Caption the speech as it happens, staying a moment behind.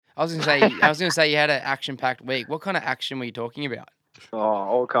I was gonna say you had an action-packed week. What kind of action were you talking about? Oh,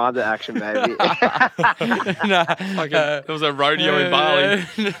 all kinds of action, baby. It was a rodeo in Bali.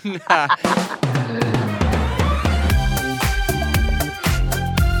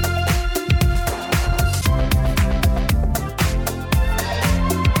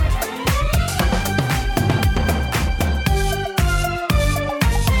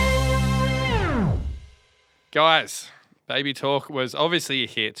 Guys, Baby Talk was obviously a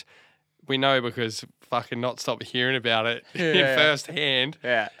hit. We know because fucking not stop hearing about it first hand.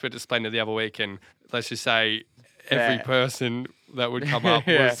 Yeah. But explained it the other week, and let's just say every person that would come up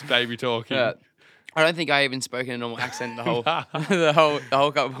was Baby Talking. Yeah. I don't think I even spoke in a normal accent the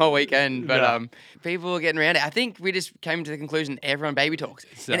whole weekend, but people were getting around it. I think we just came to the conclusion everyone baby talks,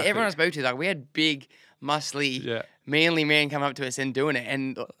 Exactly. and everyone I spoke to, like we had big, muscly, manly man come up to us and doing it,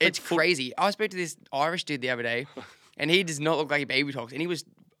 and it's crazy. I spoke to this Irish dude the other day, and he does not look like he baby talks, and he was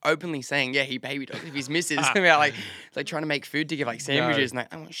openly saying, he baby talks if his missus about like trying to make food to give like sandwiches and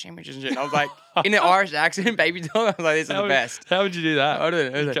like I want sandwiches and shit. And I was like in the Irish accent, baby talk. I was like, this is the best. How would you do that? I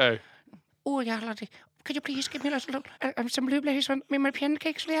don't know. It was Okay. like, oh yeah, laddie, could you please give me a little some blueberries on my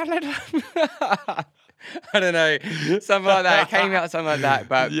pancakes, laddie? I don't know, something like that. It came out something like that,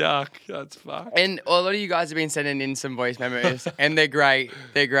 but Yuck, that's fucked. and a lot of you guys have been sending in some voice memos, and they're great.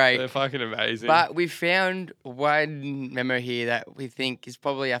 They're great. They're fucking amazing. But we found one memo here that we think is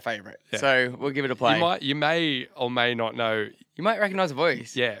probably our favourite. So we'll give it a play. You may or may not know. You might recognise the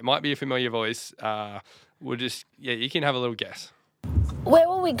voice. Yeah, it might be a familiar voice. We'll just, you can have a little guess. Where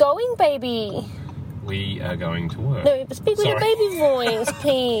are we going, baby? We are going to work. No, speak with your baby voice,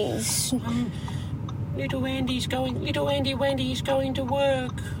 please. Little Wandy's going to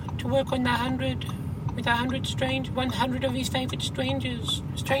work on the 100 with 100 of his favourite strangers,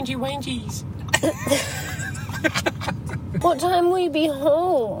 strangey wangies. What time will you be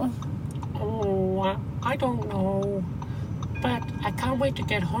home? Oh, I don't know, but I can't wait to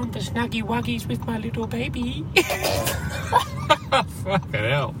get home for snuggy wuggies with my little baby. Fucking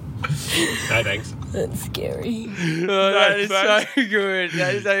hell. No thanks. That's scary. Oh, that is so good.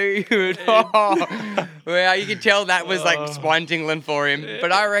 That is so good. Oh, well, you can tell that was like spine tingling for him.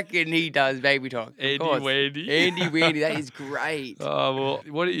 But I reckon he does baby talk. Andy Wandy. That is great. Oh, well,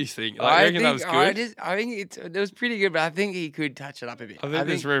 what do you think? I reckon that was good. I think it was pretty good, but I think he could touch it up a bit. I think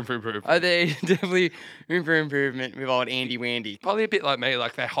there's room for improvement. I think definitely room for improvement with old Andy Wandy. Probably a bit like me,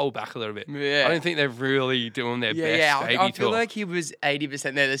 like they hold back a little bit. Yeah. I don't think they're really doing their best baby I feel talk. like he was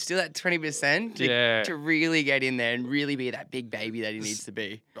 80% there. There's still that 20% to really get in there and really be that big baby that he needs to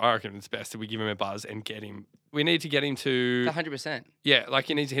be. I reckon it's best that we give him a buzz and get him. We need to get him to 100%. Yeah, like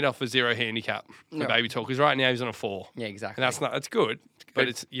he needs to hit off a 0 handicap for baby talk because right now he's on a 4. Yeah, exactly. And that's good,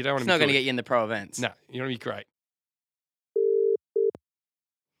 but you don't want to. It's not going to get you in the pro events. No, you want to be great.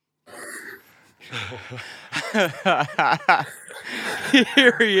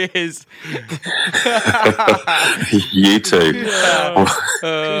 Here he is. You too. Who's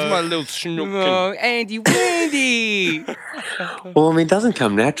my little snookin'? Oh, Andy Wandy. Well, I mean, it doesn't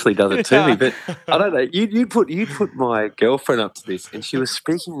come naturally, does it, to me? But I don't know. You put my girlfriend up to this, and she was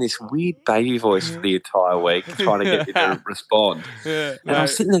speaking this weird baby voice for the entire week, trying to get me to respond. And I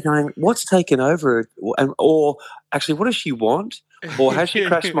was sitting there going, "What's taken over?" Or actually, what does she want? Or has she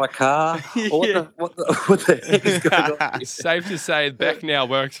crashed my car? Or what the heck is going on? It's safe to say Beck now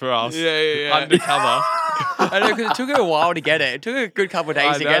works for us. Yeah. Undercover. I know, because it took her a while to get it. It took her a good couple of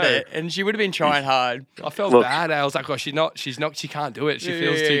days to get it, and she would have been trying hard. I felt bad. I was like, she can't do it. She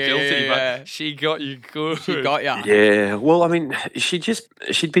feels too guilty, but she got you good. She got you. Yeah. Well, I mean,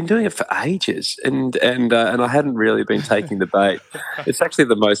 she'd been doing it for ages, and I hadn't really been taking the bait. It's actually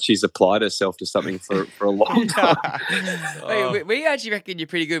the most she's applied herself to something for a long time. Wait, we actually reckon you're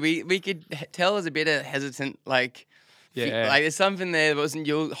pretty good. We could tell as a bit of hesitant, like there's something there that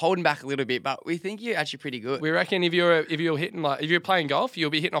you're holding back a little bit, but we think you're actually pretty good. We reckon if you're playing golf, you'll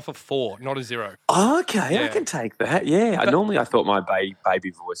be hitting off a 4, not a 0. Okay, I can take that. Yeah, normally I thought my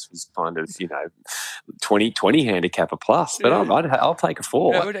baby voice was kind of 20 handicap a plus, but I'll take a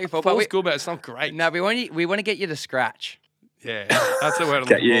 4. Yeah, we'll take a 4. Four's good, but it's not great. No, we want to get you to scratch. Yeah, that's the word.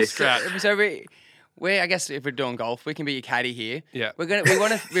 Okay, scratch. So I guess if we're doing golf, we can be your caddy here. Yeah. We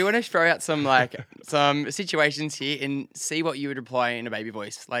want to throw out some situations here and see what you would reply in a baby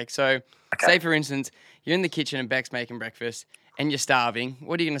voice. Say for instance, you're in the kitchen and Beck's making breakfast and you're starving.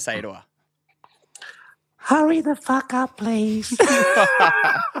 What are you going to say to her? Hurry the fuck up, please. That's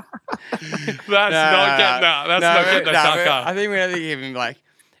not getting the tucker. I think we have to give him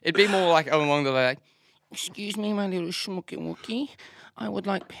it'd be more along the way, excuse me, my little schmucky wookie. I would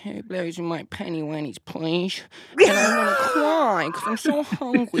like berries in my penny wennies, please. And I'm going to cry because I'm so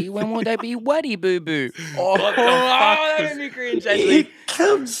hungry. When will they be wetty, boo-boo? Oh, What the fuck that was- made me cringe, actually. It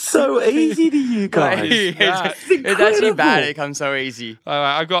comes so easy to you guys. It's actually bad. It comes so easy. All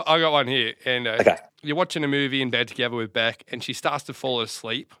right, I got one here. And Okay. you're watching a movie in bed together with Beck, and she starts to fall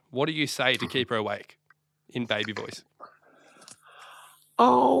asleep. What do you say to keep her awake in baby voice?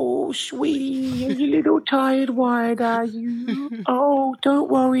 Oh, sweetie, are you a little tired? Wide are you? Oh,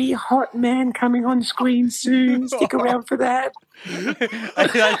 don't worry. Hot man coming on screen soon. Stick around for that.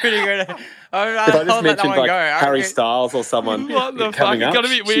 That's pretty good. If I just I'll let that mentioned one like go. Harry Styles or someone What the fuck? coming It up, got a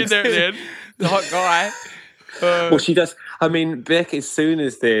bit weird there at the end. The hot guy. well, she does. I mean, Beck, as soon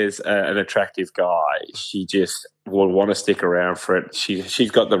as there's an attractive guy, she just will want to stick around for it. She's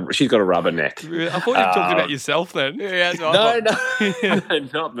got a rubber neck. I thought you were talking about yourself then. Yeah, that's what I thought. No,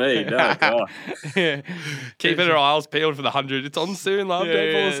 not me. No, God. Keeping her eyes peeled for the 100. It's on soon, love.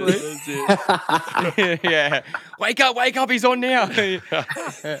 Don't fall asleep. Yeah. Wake up, he's on now.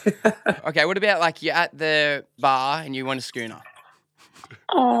 Okay, what about like you're at the bar and you want a schooner?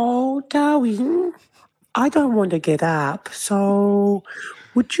 Oh, darling, I don't want to get up, so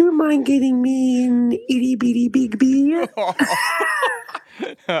would you mind getting me an itty bitty big beer?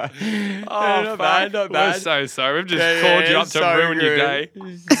 Not bad, not We're bad. so sorry. We've just called you up to ruin your day.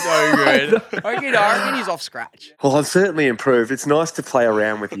 So good. I reckon he's off scratch. Well, I've certainly improved. It's nice to play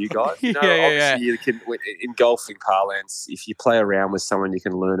around with you guys. You know, Yeah. obviously, you can, in golfing parlance, if you play around with someone, you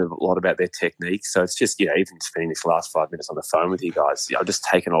can learn a lot about their techniques. So it's just, even spending this last 5 minutes on the phone with you guys, I've just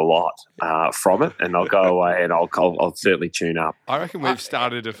taken a lot from it, and I'll go away and I'll certainly tune up. I reckon we've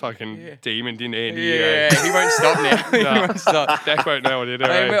started a fucking demon, didn't Andy? Yeah, he won't stop now. He won't stop. Beck won't know what it is.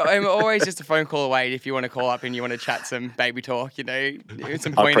 I'm always just a phone call away if you want to call up and you want to chat some baby talk, some I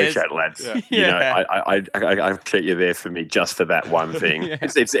pointers. appreciate it, lads. Yeah. You know, I appreciate you there for me just for that one thing. Yeah.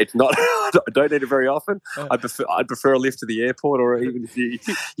 It's not. I don't need it very often. I'd prefer a lift to a airport, or even if you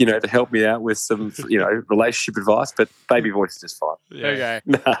to help me out with some relationship advice. But baby voice is just fine. Yeah. Okay.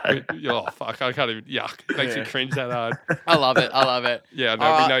 No. Oh, fuck. I can't even. Yuck. It makes you cringe that hard. I love it. Yeah, no,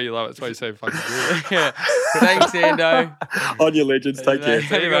 All we right. know you love it. That's why you're so fucking good. Yeah. Thanks, Ando. On your legends, take care.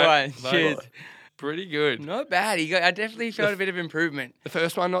 Have a good one. Bye. Cheers. Pretty good. Not bad. I definitely felt a bit of improvement. The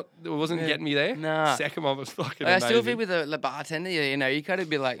first one it wasn't getting me there. Nah. Second one was fucking I amazing. still feel with the bartender, you gotta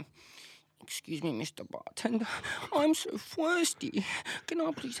be like, excuse me, Mr. Bartender, I'm so thirsty. Can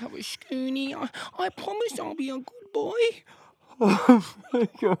I please have a schoonie? I promise I'll be a good boy. Oh my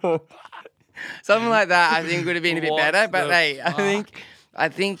God. Something like that I think would have been a bit What better, but the hey, fuck? I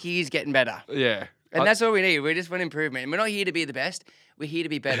think he's getting better. Yeah. And that's all we need. We just want improvement. And we're not here to be the best. We're here to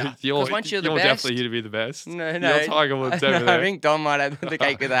be better. You're Because once you're the best, definitely here to be the best. No. You're Tiger Woods over No, there. I think Dom might have the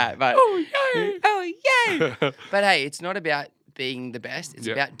cake with that. But Oh, yay! oh yay! But hey, it's not about being the best. It's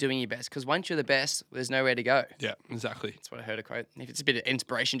Yeah. about doing your best. Because once you're the best, there's nowhere to go. Yeah, exactly. That's what I heard a quote. If it's a bit of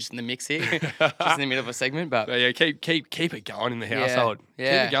inspiration just in the mix here, just in the middle of a segment, but So yeah, keep it going in the household.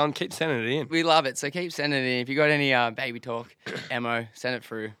 Yeah. Keep it going. Keep sending it in. we love it. So keep sending it in. If you got any baby talk, ammo, send it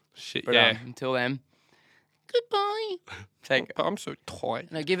through. Shit, But yeah. until then, goodbye. Take But I'm so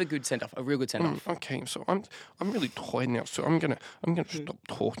tired. no, give a good send off, a real good send off. Okay, so I'm really tired now, so I'm gonna stop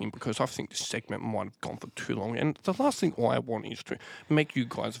talking because I think this segment might have gone for too long. And the last thing I want is to make you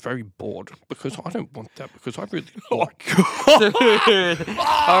guys very bored because I don't want that because I really like.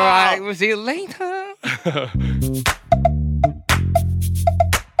 All right, we'll see you later.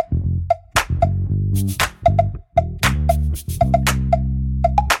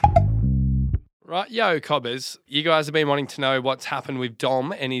 Right, yo, cobbers, you guys have been wanting to know what's happened with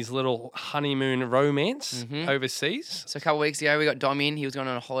Dom and his little honeymoon romance overseas. So a couple of weeks ago, we got Dom in. He was going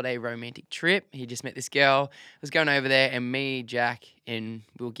on a holiday romantic trip. He just met this girl. Was going over there, and me, Jack, and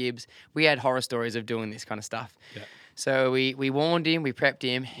Will Gibbs, we had horror stories of doing this kind of stuff. Yeah. So we warned him, we prepped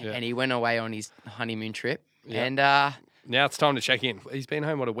him, Yeah. and he went away on his honeymoon trip. Yeah. And Now it's time to check in. He's been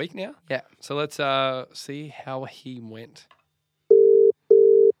home, a week now? yeah, So let's see how he went.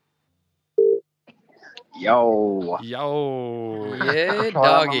 Yo. Yo. yeah, All right,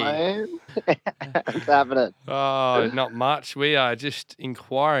 doggy. man. What's happening? Oh, not much. We are just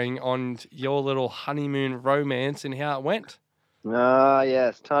inquiring on your little honeymoon romance and how it went. Ah,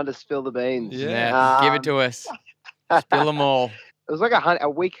 yes. Time to spill the beans. Yeah. Give it to us. Spill them all. It was like a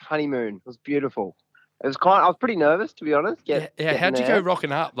week honeymoon. It was beautiful. It was I was pretty nervous, to be honest. Yeah, how'd you go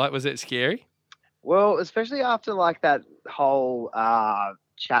rocking up? Like, was it scary? Well, especially after like that whole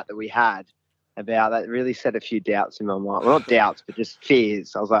chat that we had about that really set a few doubts in my mind. Well, not doubts, but just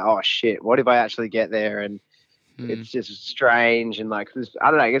fears. I was like, oh shit, what if I actually get there and it's just strange and like I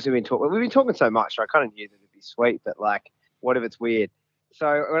don't know. I guess we've been talking so much, so I kind of knew that it'd be sweet, but like, what if it's weird?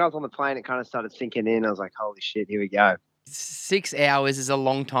 So when I was on the plane, it kind of started sinking in. I was like, holy shit, here we go. 6 hours is a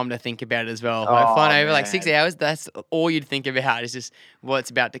long time to think about it as well. Like Oh, flying over like man. 6 hours, that's all you'd think about is just what's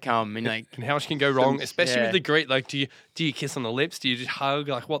about to come. And like, And how much can go wrong, especially yeah. with the greet. Like, do you kiss on the lips? Do you just hug?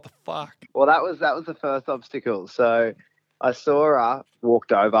 Like, what the fuck? Well, that was the first obstacle. So I saw her,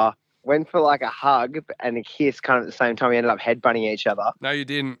 walked over, went for like a hug and a kiss kind of at the same time. We ended up headbutting each other. No, you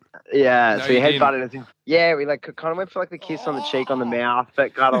didn't. Yeah, No, so we you didn't. headbutted. Yeah, we like kind of went for like the kiss on the cheek, on the mouth,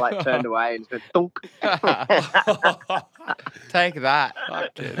 but kind of like turned away and just went thunk. take that.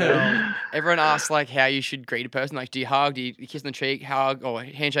 Fucking hell. Everyone asks like how you should greet a person. Like, do you hug? Do you kiss on the cheek? Hug or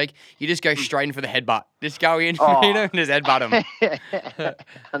handshake? You just go straight in for the headbutt. Just go in, and just headbutt them.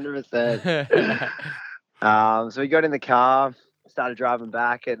 100%. So we got in the car, started driving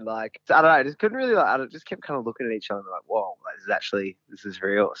back, and like I don't know, just couldn't really I just kept kind of looking at each other and like, whoa, like, this is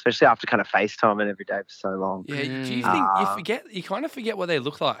real, especially after kind of FaceTiming every day for so long. Yeah. Do you think you kind of forget what they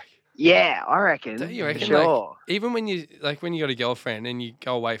look like? Yeah, I reckon. Don't you reckon? For sure. Like, even when you got a girlfriend and you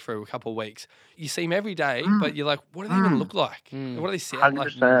go away for a couple of weeks, you see them every day, but you're like, what do they even look like? What do they sound like?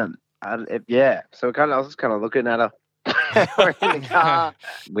 100%. Yeah. So I was just kind of looking at her. We're in the car.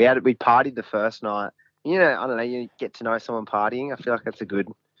 We partied the first night. You know, I don't know. You get to know someone partying. I feel like that's a good.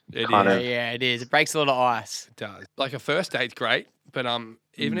 Yeah, it is. It breaks a lot of ice. It does. Like a first date's great, but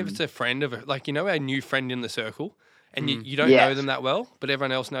even if it's a friend of like our new friend in the circle. And you don't know them that well, but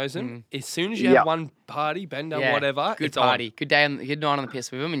everyone else knows them. As soon as you have one party, bender, whatever, good it's party, on. good night on the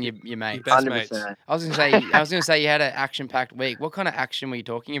piss with them, and your mate. Your best 100%. mates. I was gonna say you had an action-packed week. What kind of action were you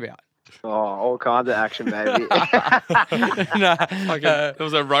talking about? Oh, all kinds of action, baby. It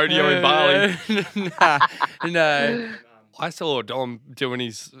was a rodeo in Bali. No. I saw Dom doing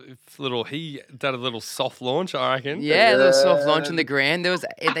his little. He did a little soft launch, I reckon. Yeah, a little soft launch on the Grand. You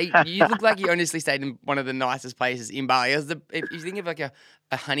look like you honestly stayed in one of the nicest places in Bali. It was if you think of like a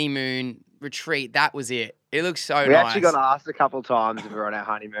honeymoon retreat, that was it. It looks so nice. We actually got asked a couple of times if we were on our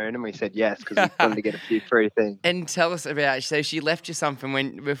honeymoon, and we said yes because we wanted to get a few free things. And tell us about. So she left you something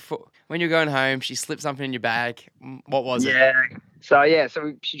when you're going home. She slipped something in your bag. What was it? So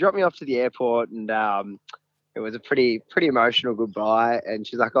she dropped me off to the airport, and it was a pretty emotional goodbye. And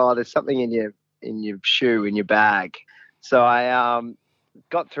she's like, "Oh, there's something in your shoe, in your bag." So I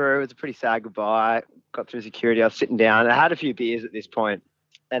got through. It was a pretty sad goodbye. Got through security. I was sitting down. I had a few beers at this point.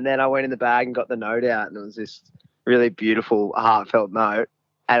 And then I went in the bag and got the note out, and it was this really beautiful, heartfelt note.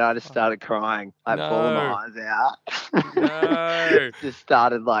 And I just started crying, like bawling my eyes out. No. Just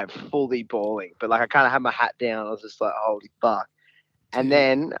started like fully bawling. But like I kind of had my hat down. I was just like, holy fuck. And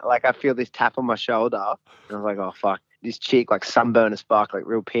then like I feel this tap on my shoulder, and I was like, oh fuck. This chick like sunburned as fuck, like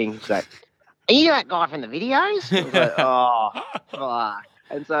real pink. She's like, are you that guy from the videos? I was like, oh fuck.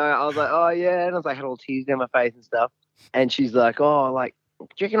 And so I was like, oh yeah. And I was like, had all tears down my face and stuff. And she's like, oh, like, do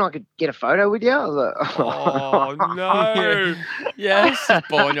you reckon I could get a photo with you? I was like, oh no. Yes,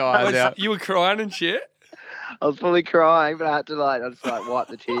 bawling your eyes out. You were crying and shit? I was fully crying, but I just wipe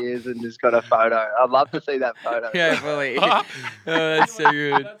the tears and just got a photo. I'd love to see that photo. Yeah, fully. Oh, that's so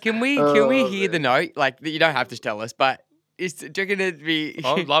good. Can we hear the note? Like, you don't have to tell us, but do you reckon it'd be...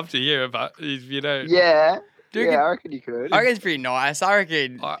 I would love to hear it, but if you don't... Yeah. I reckon you could. I reckon it's pretty nice. I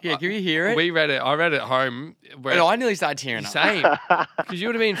reckon. Can we hear it? I read it home. And I nearly started tearing up. Same. Because you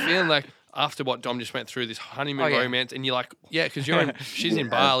would have been feeling like, after what Dom just went through, this honeymoon romance, and you're like, yeah, because she's in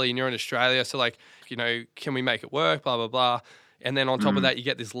Bali and you're in Australia, so like, you know, can we make it work, blah, blah, blah. And then on top of that, you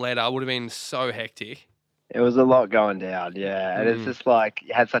get this letter. It would have been so hectic. It was a lot going down, yeah. And it's just like,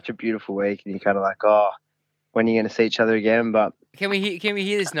 you had such a beautiful week, and you're kind of like, oh, when are you going to see each other again? But Can we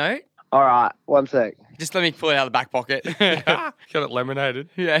hear this note? All right, one sec. Just let me pull it out of the back pocket. Got it laminated.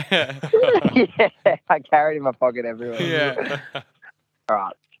 Yeah. Yeah, I carried it in my pocket everywhere. Yeah. All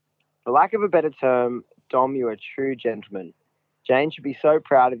right. For lack of a better term, Dom, you're a true gentleman. Jane should be so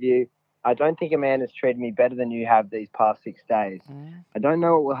proud of you. I don't think a man has treated me better than you have these past 6 days. I don't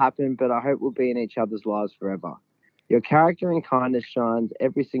know what will happen, but I hope we'll be in each other's lives forever. Your character and kindness shines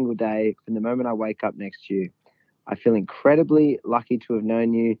every single day from the moment I wake up next to you. I feel incredibly lucky to have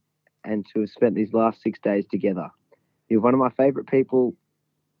known you and to have spent these last 6 days together. You're one of my favourite people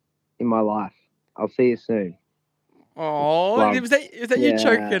in my life. I'll see you soon. Oh, was that you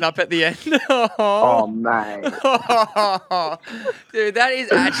choking up at the end? Oh, mate. Dude, that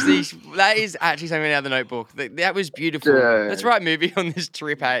is actually something out of the Notebook. That was beautiful. Dude. Let's write a movie on this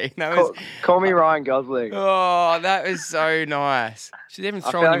trip, hey? Call me Ryan Gosling. Oh, that was so nice. She's even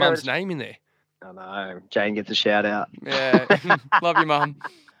throwing your mum's name in there. I know. Jane gets a shout out. Yeah. Love you, Mum.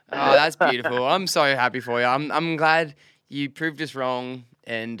 Oh, that's beautiful. I'm so happy for you. I'm glad you proved us wrong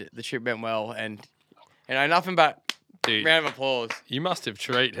and the trip went well. And, you know, nothing but Dude, Round of applause. you must have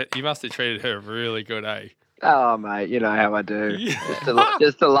treated her really good, eh? Oh, mate, you know how I do. Yeah.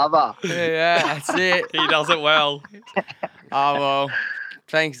 Just to love her. Yeah, that's it. He does it well. Oh, well.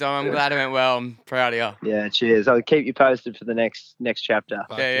 Thanks, Dom. I'm glad it went well. I'm proud of you. Yeah, cheers. I'll keep you posted for the next chapter.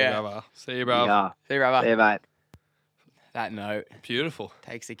 Fuck you, yeah. brother. See you, bro. Yeah. See you, brother. See you, mate. That note Beautiful.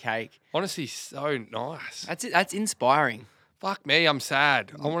 takes the cake. Honestly, so nice. That's it. That's inspiring. Fuck me, I'm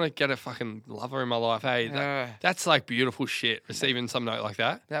sad. I want to get a fucking lover in my life. Hey, that's like beautiful shit. Receiving some note like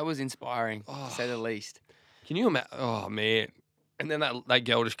that. That was inspiring, to say the least. Can you imagine? Oh man. And then that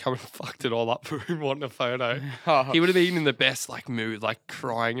girl just come and fucked it all up for him wanting a photo. He would have been in the best like mood, like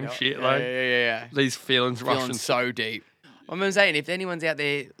crying and shit. Like Yeah. these feelings Feeling rushing so deep. I'm saying, if anyone's out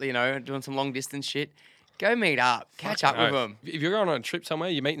there, doing some long distance shit, go meet up, catch up with them. If you're going on a trip somewhere,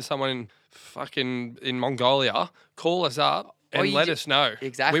 you're meeting someone in Mongolia, call us up and let us know.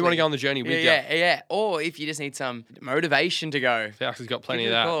 Exactly. We want to go on the journey with you. Yeah. Or if you just need some motivation to go, Fox has got plenty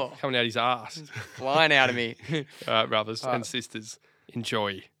of Give me a that call. coming out his ass. flying out of me. All right, brothers and sisters,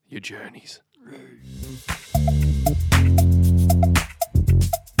 enjoy your journeys.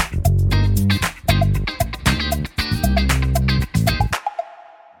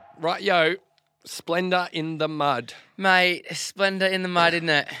 Right, yo, Splendor in the mud. Mate, Splendor in the mud, isn't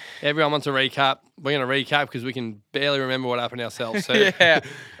it? Everyone wants a recap. We're going to recap because we can barely remember what happened ourselves. So, Yeah.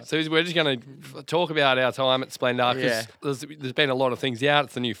 So we're just going to talk about our time at Splendor because there's been a lot of things out.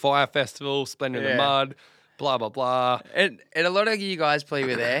 It's the new Fire Festival, Splendor in the Mud, blah, blah, blah. And a lot of you guys probably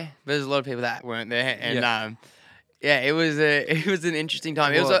were there, but there's a lot of people that weren't there. And it was an interesting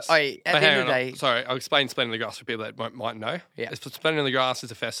time. It was at the end of the day. Sorry, I'll explain Splendor in the Grass for people that might know. Yeah. Splendor in the Grass is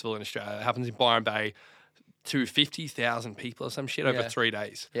a festival in Australia. It happens in Byron Bay to 50,000 people or some shit over 3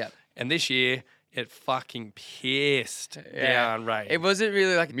 days. Yeah. And this year, it fucking pissed down rain. It wasn't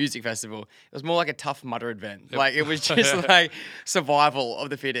really like a music festival. It was more like a Tough Mudder event. Like, it was just like survival of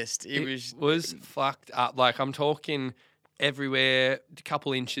the fittest. It was fucked up. Like, I'm talking everywhere, a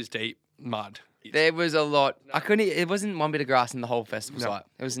couple inches deep mud. There was a lot. It wasn't one bit of grass in the whole festival site.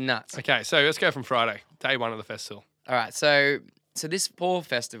 It was nuts. Okay, so let's go from Friday, day one of the festival. All right, so this fall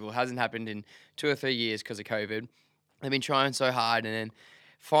festival hasn't happened in 2 or 3 years because of COVID. They've been trying so hard, and then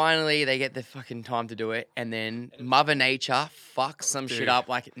finally they get the fucking time to do it, and then Mother Nature fucks some shit up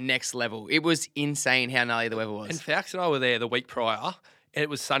like next level. It was insane how gnarly the weather was. And Fax and I were there the week prior, and it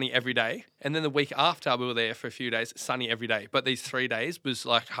was sunny every day. And then the week after, we were there for a few days, sunny every day. But these 3 days was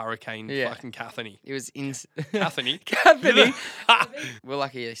like hurricane fucking Cathany. It was Cathany. Cathany. We're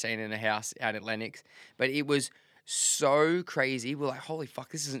lucky staying in a house out at Lennox, but it was so crazy. We're like, holy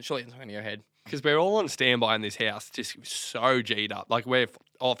fuck, this isn't surely it's going to go ahead. Because we're all on standby in this house, just so G'd up. Like, we're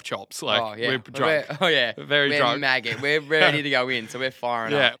off chops. Like, we're drunk. Very we're drunk. maggot. We're ready to go in, so we're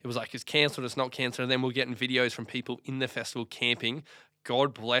firing up. It was like, it's cancelled, it's not cancelled. And then we're getting videos from people in the festival camping.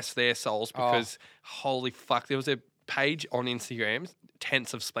 God bless their souls because, holy fuck, there was a page on Instagram,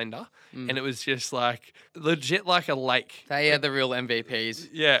 Tents of Splendor, and it was just like, legit like a lake. They are the real MVPs.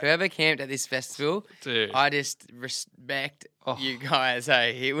 Yeah. Whoever camped at this festival, Dude. I just respect you guys.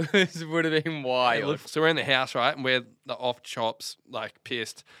 Hey, it would have been wild. So we're in the house, right? And we're the off chops, like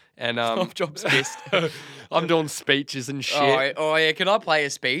pissed. And Off chops pissed. I'm doing speeches and shit. Oh yeah, can I play a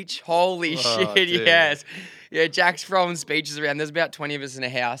speech? Holy shit, dude. yes. Yeah, Jack's throwing speeches around. There's about 20 of us in a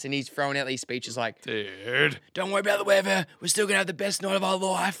house, and he's throwing out these speeches like, Dude. don't worry about the weather. We're still going to have the best night of our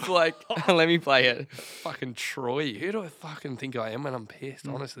life. Like, let me play it. Fucking Troy. Who do I fucking think I am when I'm pissed,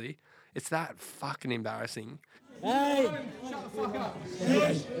 honestly? It's that fucking embarrassing. Hey! Shut the fuck up.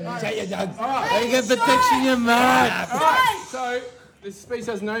 Take your dog. Alright. You get protection, you mad. Alright, so this speech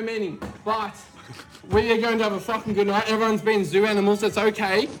has no meaning, but we are going to have a fucking good night. Everyone's been zoo animals, that's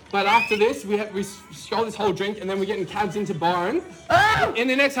okay. But after this, we stole this whole drink and then we're getting cabs into Byron in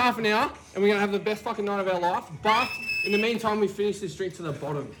the next half an hour, and we're going to have the best fucking night of our life. But in the meantime, we finish this drink to the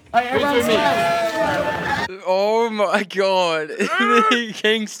bottom. Hey, everyone's Oh my God.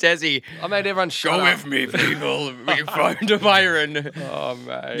 King Stezzy. I made everyone shut Go up. with me, people. We're going to Byron. Oh,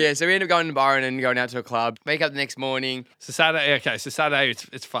 mate. Yeah, so we ended up going to Byron and going out to a club. Wake up the next morning. So Saturday,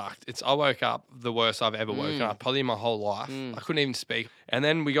 it's fucked. I woke up the worst I've ever woken up, probably in my whole life. I couldn't even speak. And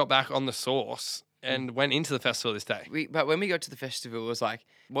then we got back on the Source and went into the festival this day. But when we got to the festival, it was like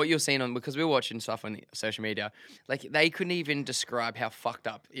what you're seeing on, because we were watching stuff on social media, like they couldn't even describe how fucked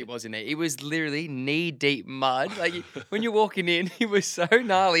up it was in there. It was literally knee deep mud. Like when you're walking in, it was so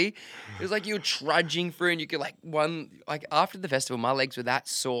gnarly. It was like you were trudging through, and you could after the festival, my legs were that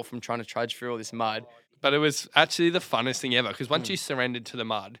sore from trying to trudge through all this mud. But it was actually the funnest thing ever because once you surrendered to the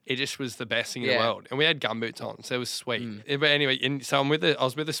mud, it just was the best thing in the world. And we had gumboots on, so it was sweet. But anyway, so I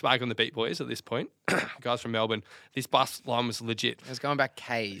was with the Swag on the Beat Boys at this point, guys from Melbourne. This bus line was legit. It was going back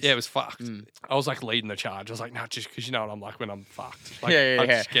K's. Yeah, it was fucked. I was like leading the charge. I was like, no, just because you know what I'm like when I'm fucked. Like, Yeah.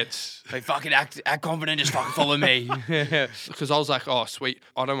 Just get Like, fucking act confident, just fucking follow me. because I was like, oh sweet,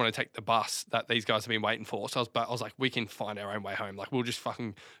 I don't want to take the bus that these guys have been waiting for. So I was like, we can find our own way home. Like we'll just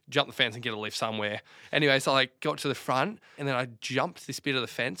fucking jump the fence and get a lift somewhere. Anyway, so I like got to the front and then I jumped this bit of the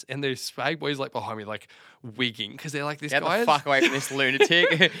fence and the Swag Boys like behind me like wigging because they're like, this Get guy the is... fuck away from this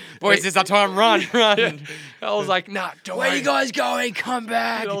lunatic. Boys, it's our time. Run. Yeah. I was like, nah, don't Where worry. you guys going? Come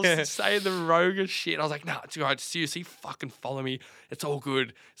back. And I was saying the rogue shit. I was like, nah, guys, seriously, fucking follow me. It's all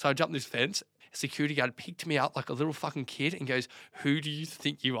good. So I jumped this fence. A security guard picked me up like a little fucking kid and goes, who do you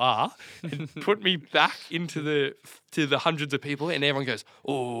think you are? And put me back into the hundreds of people. And everyone goes,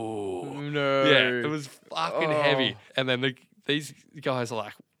 oh. No. Yeah, it was fucking heavy. And then these guys are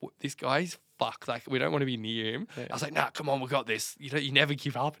like, this guy's fucked. Like, we don't want to be near him. I was like, nah, come on, we got this. You never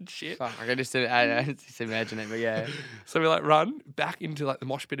give up and shit. Fuck, I just imagine it, but yeah. So we like run back into like the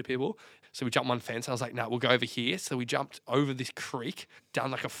mosh pit of people. So we jumped one fence. I was like, no, we'll go over here. So we jumped over this creek,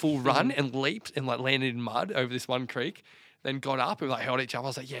 done like a full run and leaped and like landed in mud over this one creek. Then got up and like held each other. I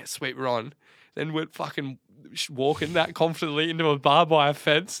was like, yeah, sweet, we're on. Then went fucking walking that confidently into a barbed wire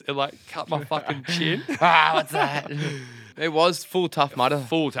fence and like cut my fucking chin. What's that? It was full Tough Mudder.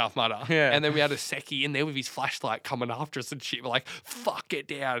 Full Tough Mudder. Yeah. And then we had a Seki in there with his flashlight coming after us and shit. We're like, fuck, get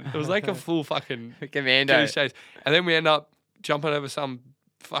down. It was like a full fucking Commando. chase. And then we end up jumping over some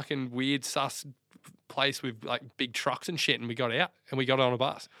fucking weird sus place with like big trucks and shit, and we got out and we got on a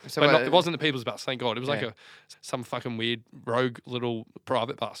bus. So But it wasn't the people's bus, thank God. It was like Yeah. some fucking weird rogue little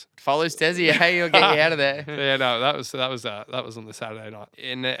private bus. Follow Stezzy, hey, you'll get you out of there. Yeah, no, that was on the Saturday night.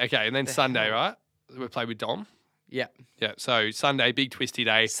 And and then Sunday, right? We played with Dom. Yeah. Yeah, so Sunday, big twisty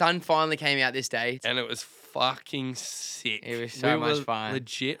day, Sun finally came out this day. and it was fucking sick. It was so much were fun.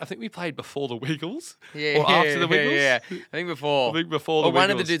 Legit. I think we played before the Wiggles. Yeah, Or after the Wiggles. Yeah. I think before. I think before the Or one of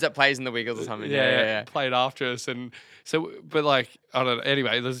the Wiggles. dudes that plays in the Wiggles or something. Yeah, played after us, and so, but like, I don't know.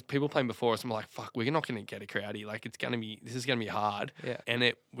 Anyway, there's people playing before us, and we're like, "Fuck, we're not going to get a crowdy. Like, this is going to be hard." Yeah. And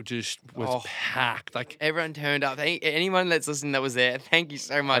it was packed. Like, Everyone turned up. Anyone that's listening that was there, thank you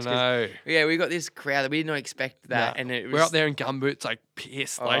so much. 'cause, know. Yeah, we got this crowd that we did not expect that, and it was. we're up there in gumboots, like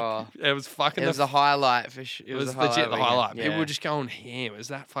pissed. Like, it was fucking. It was a highlight for sure. It was legit the highlight. Yeah. People were just going ham. It was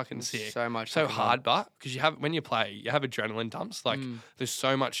that fucking sick. so much So fucking fun. hard, but because when you play, you have adrenaline dumps. Like there's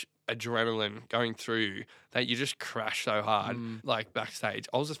so much adrenaline going through that you just crash so hard. Like backstage,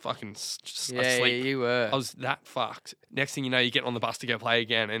 I was just fucking just Yeah, asleep. you were. I was that fucked. Next thing you know, you get on the bus to go play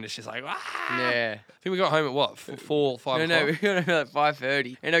again, and it's just like, ah! Yeah. I think we got home at what, 4, 5 No, we o'clock? got home at like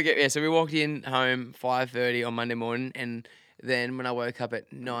 5:30. And so we walked in home 5:30 on Monday morning, and then when I woke up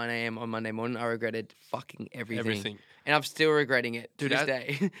at 9 a.m. on Monday morning, I regretted fucking everything. And I'm still regretting it to Dude, this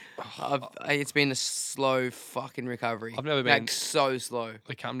day. It's been a slow fucking recovery. I've never like been- so slow.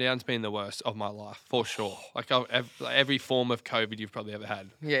 The come down's been the worst of my life, for sure. Like every form of COVID you've probably ever had.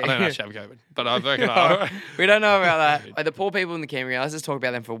 Yeah. I don't actually have COVID, but I reckon We don't know about that. Like, the poor people in the campground. Let's just talk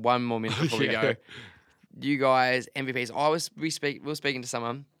about them for one more minute before we go. You guys, MVPs. We were speaking to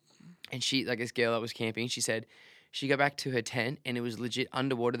someone, and she, like this girl that was camping, she said she got back to her tent and it was legit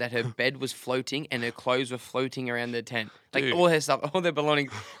underwater. That her bed was floating and her clothes were floating around the tent. Like Dude. all her stuff, all their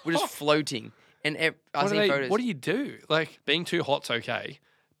belongings were just floating. And I seen photos. What do you do? Like, being too hot's okay.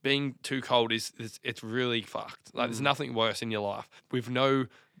 Being too cold is it's really fucked. Like, there's nothing worse in your life. With no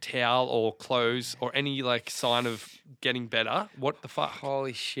towel or clothes or any like sign of getting better. What the fuck?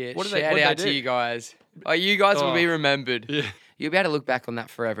 Holy shit! What do Shout they out do? to you guys. Oh, you guys will be Oh. remembered. Yeah. You'll be able to look back on that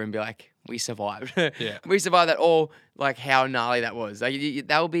forever and be like, we survived. Yeah. We survived that, or like how gnarly that was. Like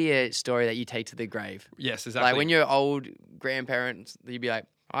that will be a story that you take to the grave. Yes, exactly. Like when you're old grandparents, you'd be like,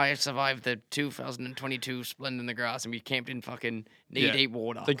 I survived the 2022 Splendid in the Grass and we camped in fucking knee-deep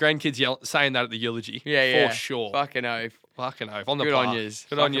water. the grandkids saying that at the eulogy. Yeah, For sure. Fucking oath. Fucking oath. On the Good on par. yous.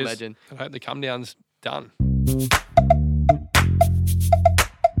 Good on Fucking you. legend. I hope the come down's done.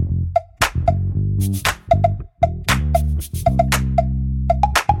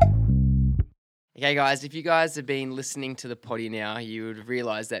 Okay, guys, if you guys have been listening to the potty now, you would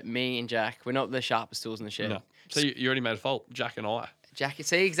realise that me and Jack, we're not the sharpest tools in the shed. No. So you already made a fault, Jack and I. Jack,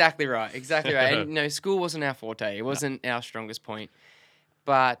 see, exactly right. Exactly right. And, school wasn't our forte. It wasn't our strongest point.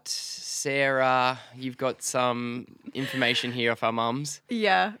 But, Sarah, you've got some information here off our mums.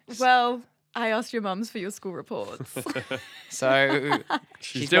 Yeah. Well, I asked your mums for your school reports. So,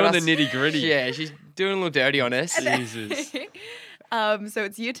 She's got doing the us- nitty-gritty. Yeah, she's doing a little dirty on us. Jesus. So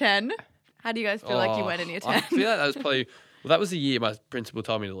it's year 10. How do you guys feel like you went in year 10? I feel like that was probably... Well, that was the year my principal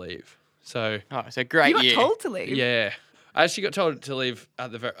told me to leave. So... Oh, so great You got year. told to leave? Yeah. I actually got told to leave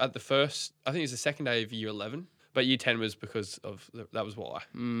at the first... I think it was the second day of year 11. But year 10 was because of... That was why.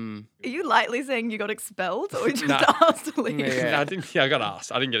 Are you lightly saying you got expelled or you just Nah. asked to leave? Yeah. No, I got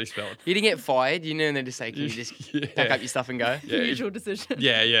asked. I didn't get expelled. You didn't get fired, you know, and they just say, can you just pack up your stuff and go? Yeah, Usual decision.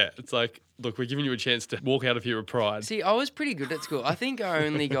 Yeah. It's like, look, we're giving you a chance to walk out of here with pride. See, I was pretty good at school. I think I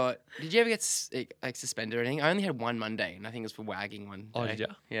only got... Did you ever get suspended or anything? I only had one Monday, and I think it was for wagging one day. Oh, did you?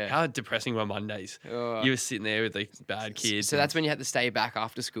 Yeah. How depressing were Mondays? Oh. You were sitting there with the bad kids. So that's when you had to stay back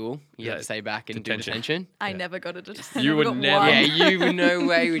after school. You had Yeah, to stay back and do detention. detention. I never got a detention. You I would got never- one. Yeah, you no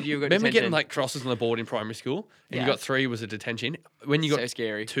way would you have got Remember detention. getting like crosses on the board in primary school, and Yeah. you got 3 was a detention. When you got So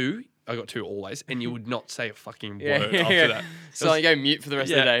scary. 2, I got 2 always, and you would not say a fucking Yeah, word yeah, after yeah. that. So like, you go mute for the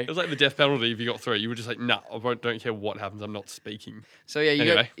rest of the day. It was like the death penalty if you got 3. You were just like, nah, don't care what happens, I'm not speaking. So yeah,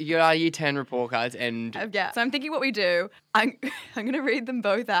 Anyway. you got our year 10 report cards and Yeah. So I'm thinking what we do. I'm going to read them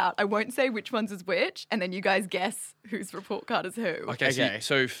both out. I won't say which one's is which, and then you guys guess whose report card is who. Okay, Okay.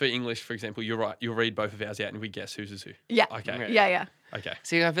 So for English, for example, you're right. You'll read both of ours out, and we guess whose is who. Yeah. Okay. Yeah. Okay.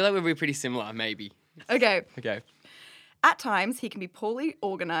 see, I feel like we'll be pretty similar, maybe. Okay. Okay. At times, he can be poorly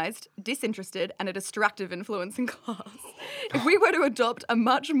organised, disinterested, and a distractive influence in class. If we were to adopt a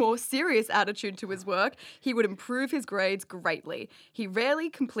much more serious attitude to his work, he would improve his grades greatly. He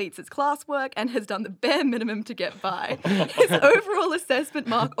rarely completes his classwork and has done the bare minimum to get by. His overall assessment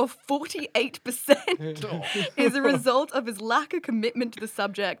mark of 48% is a result of his lack of commitment to the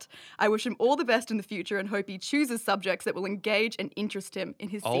subject. I wish him all the best in the future and hope he chooses subjects that will engage and interest him in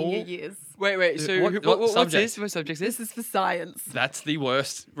his senior years. Wait, so What what's subject? this? What subject is This is for science. That's the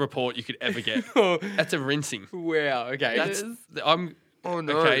worst report you could ever get. That's a rinsing. Wow, okay. That's is. I'm. Oh,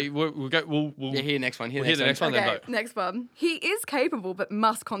 no. Okay, we'll go. We'll Yeah, hear the next one. we'll hear the next one. Then Okay, vote. next one. He is capable but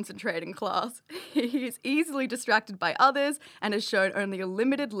must concentrate in class. He is easily distracted by others and has shown only a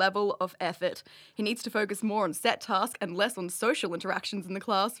limited level of effort. He needs to focus more on set tasks and less on social interactions in the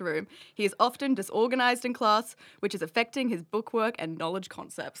classroom. He is often disorganized in class, which is affecting his bookwork and knowledge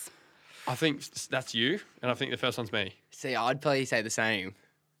concepts. I think that's you, and I think the first one's me. See, I'd probably say the same.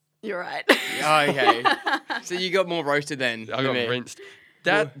 You're right. Oh, okay. So you got more roasted than I got me. rinsed.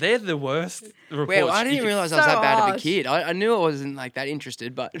 They're the worst reports. Well, I you didn't could- realise I was So that bad of a harsh. kid. I knew I wasn't like that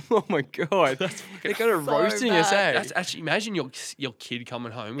interested, but oh my god, they're kind of so roasting us, bad. eh? That's actually imagine your kid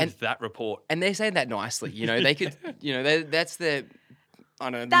coming home with that report. And they say that nicely, you know. They could, you know, that's the, I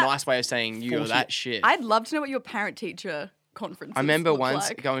don't know, the That- nice way of saying you're that shit. I'd love to know what your parent-teacher conference I remember look once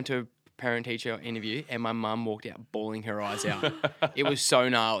like. going to a parent-teacher interview, and my mum walked out bawling her eyes out. It was so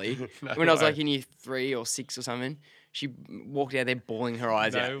gnarly. When I was like in year 3 or 6 or something, she walked out there bawling her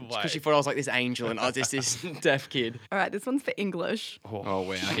eyes out No way. because she thought I was like this angel, and I was just this deaf kid. All right, this one's for English. Oh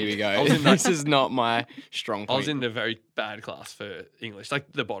wow, here we go. was in This is not my strong I point. was in a very bad class for English,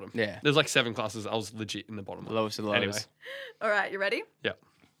 like the bottom. Yeah. There's like 7 classes. I was legit in the bottom. Lowest of the lows. Anyway, All right, you ready? yeah.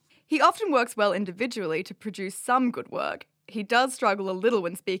 He often works well individually to produce some good work. He does struggle a little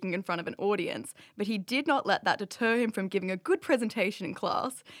when speaking in front of an audience, but he did not let that deter him from giving a good presentation in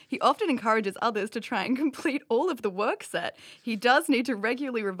class. He often encourages others to try and complete all of the work set. He does need to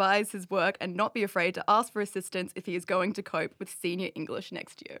regularly revise his work and not be afraid to ask for assistance if he is going to cope with senior English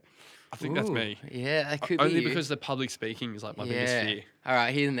next year. I think that's Ooh, me. Yeah, that could Only be you. because the public speaking is like my biggest Yeah. fear. All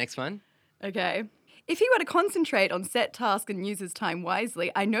right, here's the next one. Okay. If he were to concentrate on set tasks and use his time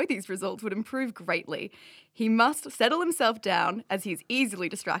wisely, I know these results would improve greatly. He must settle himself down as he is easily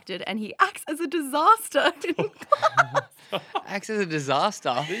distracted and he acts as a disaster in class. Acts as a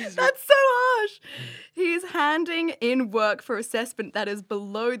disaster. That's so harsh. He is handing in work for assessment that is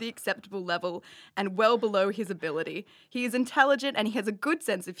below the acceptable level and well below his ability. He is intelligent and he has a good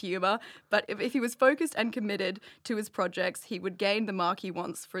sense of humour, but if he was focused and committed to his projects, he would gain the mark he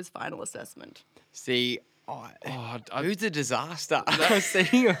wants for his final assessment. See, who's a disaster?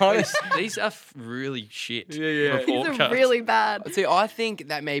 These are really shit. yeah. report These are cards. really bad. See, I think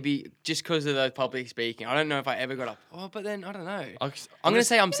that maybe just because of the public speaking, I don't know if I ever got up. Oh, but then I don't know. I'm going to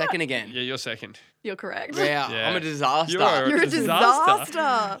say I'm second again. Yeah, you're second. You're correct. Yeah, Yeah. I'm a disaster. You are You're a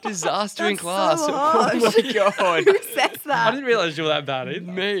disaster. Disaster in That's class. so Oh harsh. my god. Who says I that? didn't realize you were that bad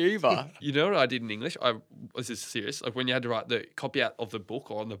either. Me either. You know what I did in English? This is serious. Like when you had to write the copy out of the book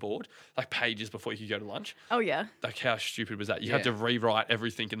or on the board, like pages before you could go to lunch. Oh, yeah. Like how stupid was that? You had Yeah. to rewrite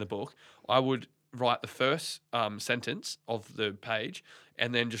everything in the book. I would write the first sentence of the page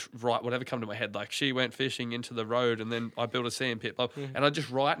and then just write whatever come to my head. Like, she went fishing into the road and then I built a sand pit. And I'd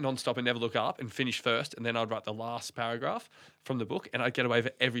just write nonstop and never look up and finish first. And then I'd write the last paragraph from the book and I'd get away with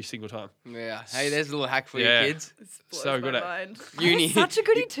it every single time. Yeah. Hey, there's a little hack for you kids. So good at uni. I'm such a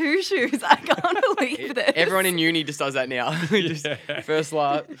goody two shoes. I can't believe this. Everyone in uni just does that now. Just first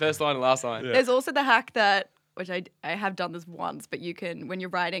line and last line. There's also the hack that, which I have done this once, but you can, when you're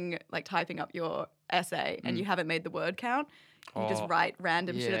writing, like typing up your essay and you haven't made the word count, you just write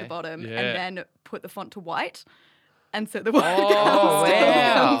random shit at the bottom and then put the font to white. And so the word counts. Oh,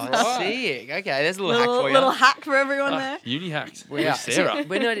 wow. Sick. Okay, there's a little hack for you. Little hack for everyone there. Uni hacks. Yeah. Sarah.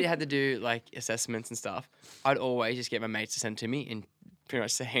 When I had to do like assessments and stuff, I'd always just get my mates to send it to me and pretty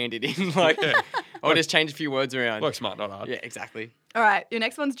much hand it in. Like, I'll just change a few words around. Work smart, not hard. Yeah, exactly. All right, your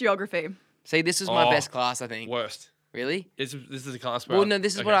next one's geography. See, this was my best class, I think. Worst. Really? This is a class where... Well, no,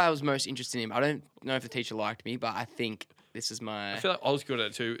 this is what I was most interested in. I don't know if the teacher liked me, but I think this is my... I feel like I was good at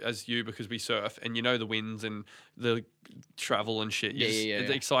it too, as you, because we surf and you know the winds and the travel and shit. It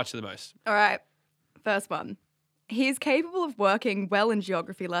excites you the most. All right, first one. He is capable of working well in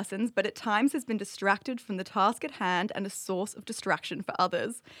geography lessons, but at times has been distracted from the task at hand and a source of distraction for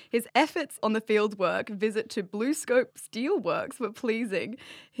others. His efforts on the field work visit to Blue Scope Steelworks were pleasing.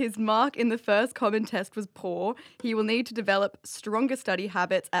 His mark in the first common test was poor. He will need to develop stronger study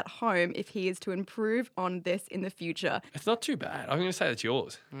habits at home if he is to improve on this in the future. It's not too bad. I'm going to say that's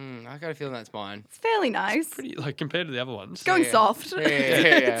yours. I got a feeling that's mine. It's fairly nice. It's pretty, like, compared to the other ones. It's going soft. Yeah.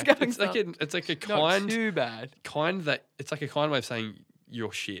 It's going soft. It's like a Not too bad. It's like a kind way of saying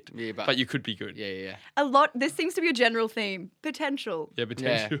you're shit. Yeah, but you could be good. Yeah. A lot. This seems to be a general theme. Potential. Yeah,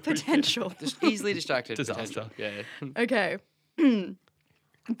 potential. Potential. Just easily distracted. Disaster. Yeah. Okay.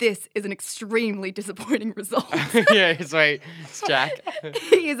 This is an extremely disappointing result. Yeah, sweet. It's Jack.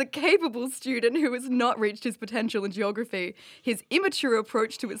 He is a capable student who has not reached his potential in geography. His immature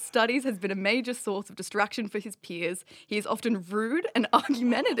approach to his studies has been a major source of distraction for his peers. He is often rude and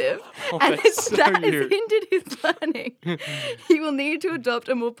argumentative, and that has hindered his learning. He will need to adopt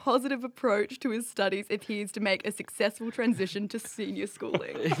a more positive approach to his studies if he is to make a successful transition to senior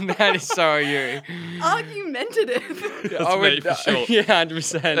schooling. That is so you. Argumentative. That's me for sure. Yeah,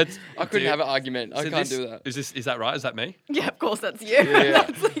 100%. I couldn't Dude, have an argument. I can't do that. Is that right? Is that me? Yeah, of course, that's you.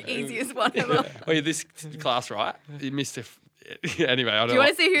 That's the easiest one ever. Oh, yeah, this class, right? Mr. Anyway, I don't know. Do you want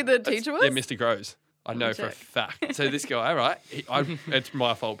to see who the teacher was? Yeah, Mr. Groves. I know for a fact. So this guy, right? It's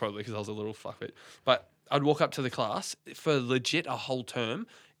my fault probably because I was a little fuckwit. But I'd walk up to the class for legit a whole term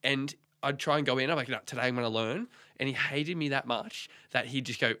and I'd try and go in. I'm like, no, today I'm going to learn. And he hated me that much that he'd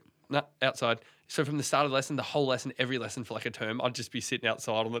just go, nah, outside. So from the start of the lesson, the whole lesson, every lesson for like a term, I'd just be sitting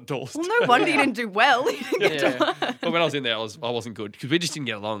outside on the doorstep. Well, no wonder you didn't do well. You didn't get to learn. But when I was in there, I wasn't good because we just didn't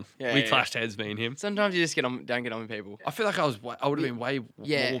get along. We clashed heads, me and him. Sometimes you just don't get on with people. I feel like I would have been way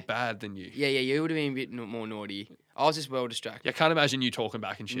more bad than you. Yeah, you would have been a bit more naughty. I was just well distracted. Yeah, I can't imagine you talking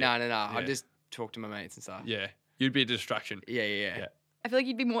back and shit. No. I'd just talk to my mates and stuff. Yeah, you'd be a distraction. Yeah. I feel like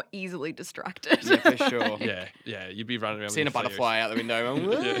you'd be more easily distracted. Yeah, for sure. Yeah, you'd be running around Seeing a with butterfly out the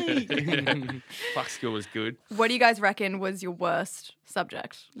window. Fuck, school was good. What do you guys reckon was your worst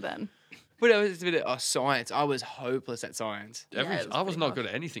subject then? But it was a bit of science. I was hopeless at science. I was not good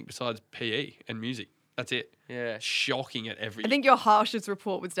at anything besides PE and music. That's it. Yeah. Shocking at everything. I think your harshest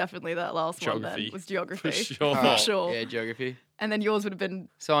report was definitely that last one then. Was geography. For sure. Yeah, geography. And then yours would have been...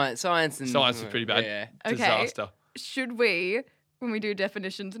 Science and... Science is pretty bad. Yeah. Okay. Disaster. Should we, when we do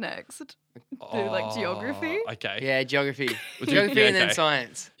definitions next, do like geography? Okay. Yeah, geography. Geography and then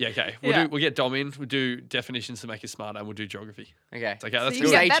science. Yeah, okay. We'll get Dom in. We'll do definitions to make us smarter and we'll do geography. Okay. Okay, that's you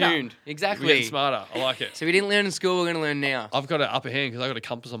good. get Stay better. tuned. Exactly. We're getting smarter. I like it. So we didn't learn in school, we're going to learn now. I've got an upper hand because I've got a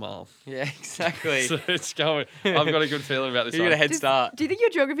compass on my arm. Yeah, exactly. So it's going. I've got a good feeling about this You got a head start. Do you think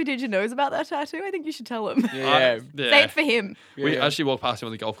your geography teacher knows about that tattoo? I think you should tell him. Yeah. Say it for him. We Yeah. actually walked past him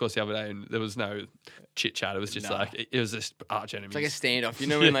on the golf course the other day and there was no chit chat. It was just like, it was just arch enemies. It's like a standoff. You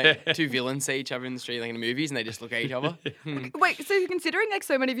know when like two villains see each other in the street like in the movies and they just look at each other? Wait, so considering like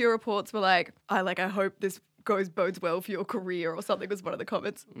so many of your reports were like, I hope this bodes well for your career or something was one of the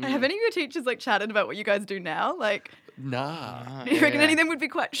comments. Have any of your teachers like chatted about what you guys do now? Like, nah. do you reckon any of them would be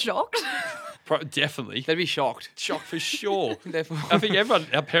quite shocked? Definitely. They'd be shocked. Shocked for sure. Definitely. I think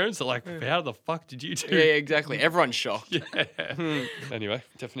our parents are like, how the fuck did you do? Yeah, exactly. Everyone's shocked. Yeah. Anyway,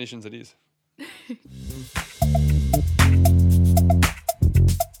 definitions it is.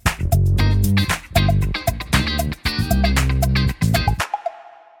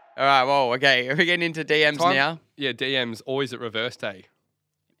 All right, well, okay. Are we getting into DMs now? Yeah, DMs always at reverse day.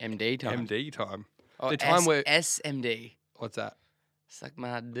 MD time. MD time. Oh, the time where SMD. what's that? Suck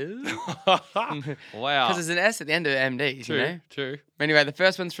my dude. Wow. Because there's an S at the end of MDs, True, you know? true. Anyway, the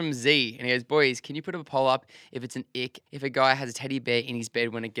first one's from Z, and he goes, boys, can you put up a poll up if it's an ick if a guy has a teddy bear in his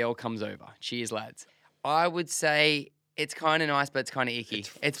bed when a girl comes over? Cheers, lads. I would say it's kind of nice, but it's kind of icky.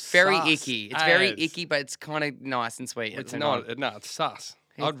 It's very sus icky. It's very as. icky, but it's kind of nice and sweet. It's not. No, it's sus.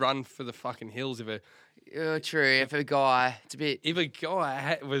 I'd run for the fucking hills True. If a guy, it's a bit. if a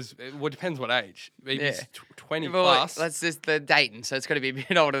guy was. Well, it depends what age. Maybe he's 20 Well, plus. let's just the dating, so it's got to be a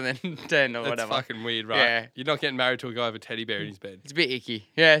bit older than 10 or That's whatever. fucking weird, right? Yeah. You're not getting married to a guy with a teddy bear in his bed. It's a bit icky.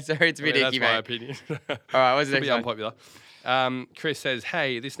 Yeah, sorry, it's a bit icky, That's my mate. opinion. All right, what's the Could next be one? unpopular. Chris says,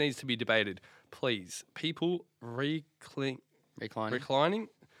 "Hey, this needs to be debated, please. People reclining.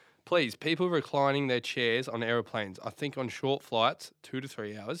 Please, people reclining their chairs on aeroplanes. I think on short flights, 2 to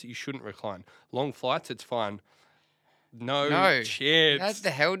 3 hours, you shouldn't recline. Long flights, it's fine. No chance. How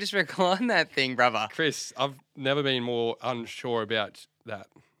the hell just recline that thing, brother? Chris, I've never been more unsure about that.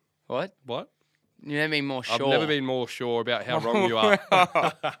 What? What? You never been more sure. I've never been more sure about how wrong you are.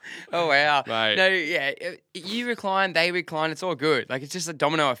 Oh, wow. Mate. No, yeah. You recline, they recline. It's all good. Like, it's just a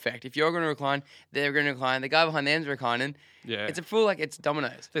domino effect. If you're going to recline, they're going to recline. The guy behind them's reclining. Yeah. It's a full, like, it's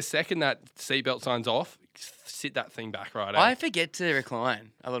dominoes. The second that seatbelt sign's off, sit that thing back right I out. forget to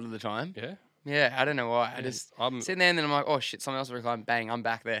recline a lot of the time. Yeah? Yeah, I don't know why. I just I'm- sitting there and then I'm like, oh, shit, someone else will recline. Bang, I'm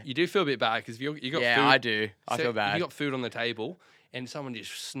back there. You do feel a bit bad because you got Yeah, food. I do. I So feel If bad. you got food on the table and someone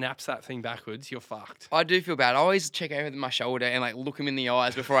just snaps that thing backwards, you're fucked. I do feel bad. I always check over my shoulder and like look him in the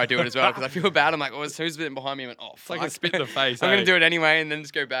eyes before I do it as well because I feel bad. I'm like, oh, who's been behind me? I went, oh, It's fuck. like a spit in the face. I'm eh? gonna do it anyway and then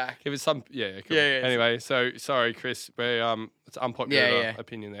just go back. If it's some, yeah, cool. Yeah, yeah. Anyway, so sorry, Chris. It's unpopular Yeah.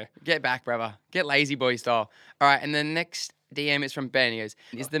 opinion there. Get back, brother. Get lazy boy style. All right, and the next DM is from Ben. He goes,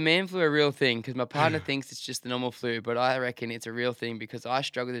 is the man flu a real thing? Because my partner thinks it's just the normal flu, but I reckon it's a real thing because I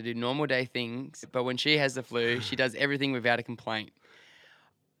struggle to do normal day things. But when she has the flu, she does everything without a complaint.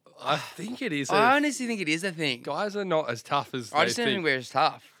 I think it is. I honestly think it is a thing. Guys are not as tough as I they just don't think think. we're as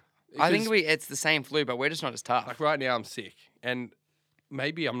tough. I think Because- it's the same flu, but we're just not as tough. Like right now, I'm sick, and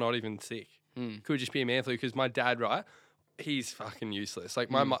maybe I'm not even sick. Could just be a man flu because my dad, right? He's fucking useless. Like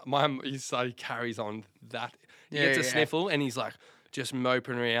he carries on that. He gets a sniffle, and he's like just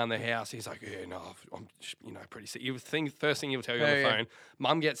moping around the house. He's like, yeah, no, I'm just, pretty sick. First thing he'll tell you on the phone.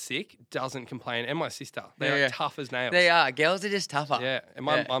 Mum gets sick, doesn't complain, and my sister. They're tough as nails. They are. Girls are just tougher. Yeah, and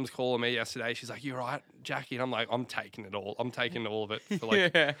my mum's calling me yesterday. She's like, "You right, Jackie?" And I'm like, "I'm taking it all. I'm taking all of it. For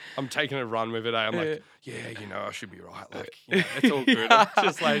like, I'm taking a run with it." I'm like, "Yeah, I should be right. Like, it's all good." I'm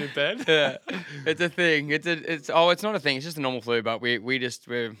just laying in bed. Yeah, it's a thing. It's not a thing. It's just a normal flu, but we're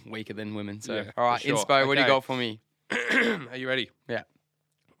weaker than women. So, Yeah, all right, for sure. Inspo, what do you Okay. got for me? Are you ready? Yeah.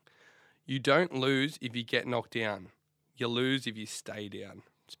 You don't lose if you get knocked down. You lose if you stay down.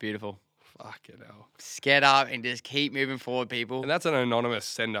 It's beautiful. Fucking hell. Just get up and just keep moving forward, people. And that's an anonymous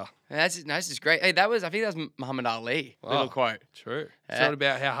sender. This is great. Hey, I think that was Muhammad Ali. Little quote. True. It's Yeah. not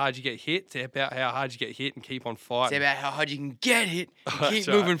about how hard you get hit. It's about how hard you get hit and keep on fighting. It's about how hard you can get hit and That's keep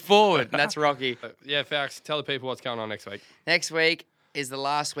right. moving forward. And that's Rocky. Yeah, Fax, tell the people what's going on next week. Next week is the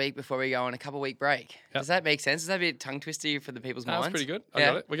last week before we go on a couple-week break. Yep. Does that make sense? Is that a bit tongue-twisty for the people's minds? That's pretty good. I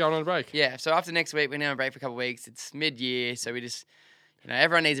got it. We're going on a break. Yeah, so after next week, we're now on a break for a couple of weeks. It's mid-year, so we just,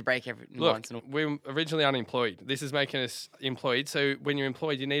 everyone needs a break once in a while. We were originally unemployed. This is making us employed. So when you're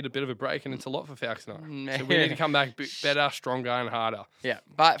employed, you need a bit of a break, and it's a lot for Fax and I. So we need to come back better, stronger, and harder. Yeah,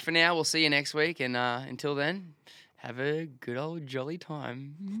 but for now, we'll see you next week, and until then, have a good old jolly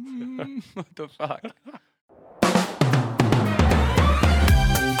time. What the fuck?